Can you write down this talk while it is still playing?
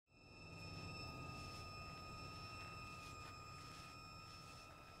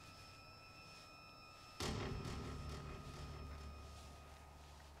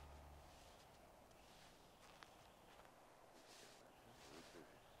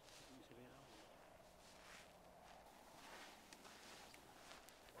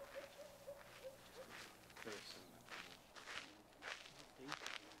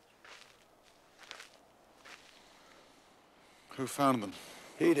Who found them?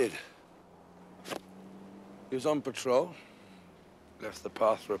 He did. He was on patrol, left the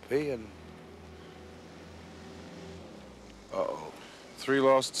path for a pee, and... Uh-oh. 3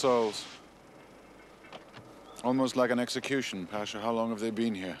 lost souls. Almost like an execution, Pasha. How long have they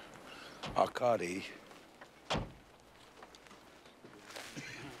been here? Arkady.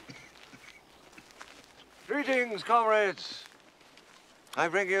 Greetings, comrades. I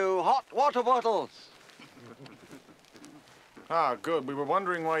bring you hot water bottles. Ah, good. We were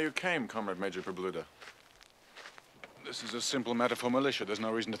wondering why you came, Comrade Major Verbluda. This is a simple matter for militia. There's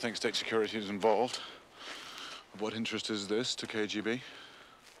no reason to think state security is involved. Of what interest is this to KGB?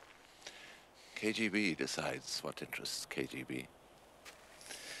 KGB decides what interests KGB.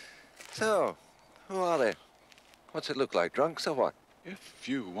 So, who are they? What's it look like, drunks or what? If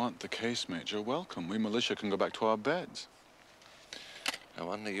you want the case, Major, welcome. We militia can go back to our beds. I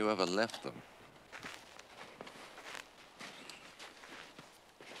wonder you ever left them.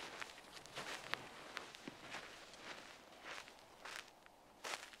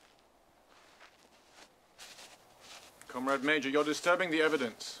 Comrade Major, you're disturbing the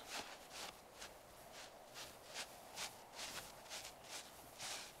evidence.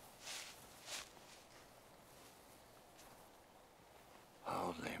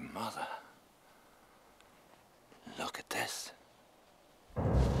 Holy Mother. Look at this.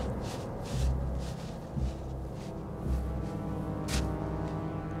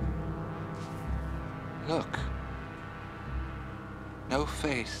 Look. No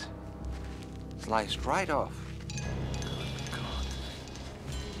face. Sliced right off. Good God.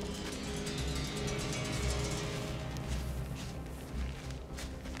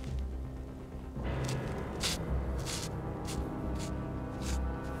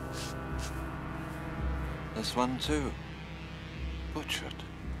 This one too. Butchered.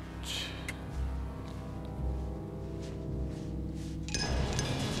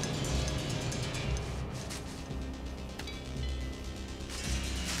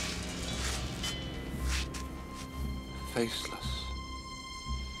 Faceless.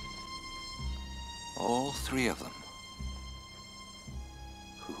 All 3 of them.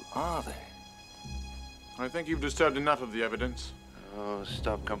 Who are they? I think you've disturbed enough of the evidence. Oh,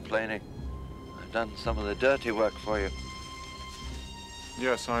 stop complaining. I've done some of the dirty work for you.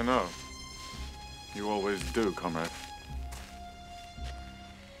 Yes, I know. You always do, Comrade.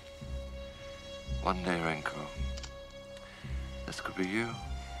 One day, Renko, this could be you.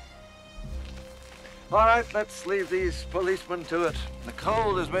 All right, let's leave these policemen to it. The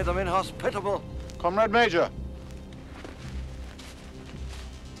cold has made them inhospitable. Comrade Major!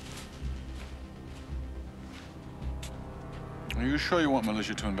 Are you sure you want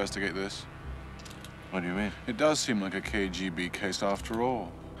militia to investigate this? What do you mean? It does seem like a KGB case after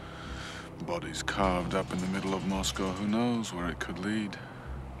all. Bodies carved up in the middle of Moscow. Who knows where it could lead?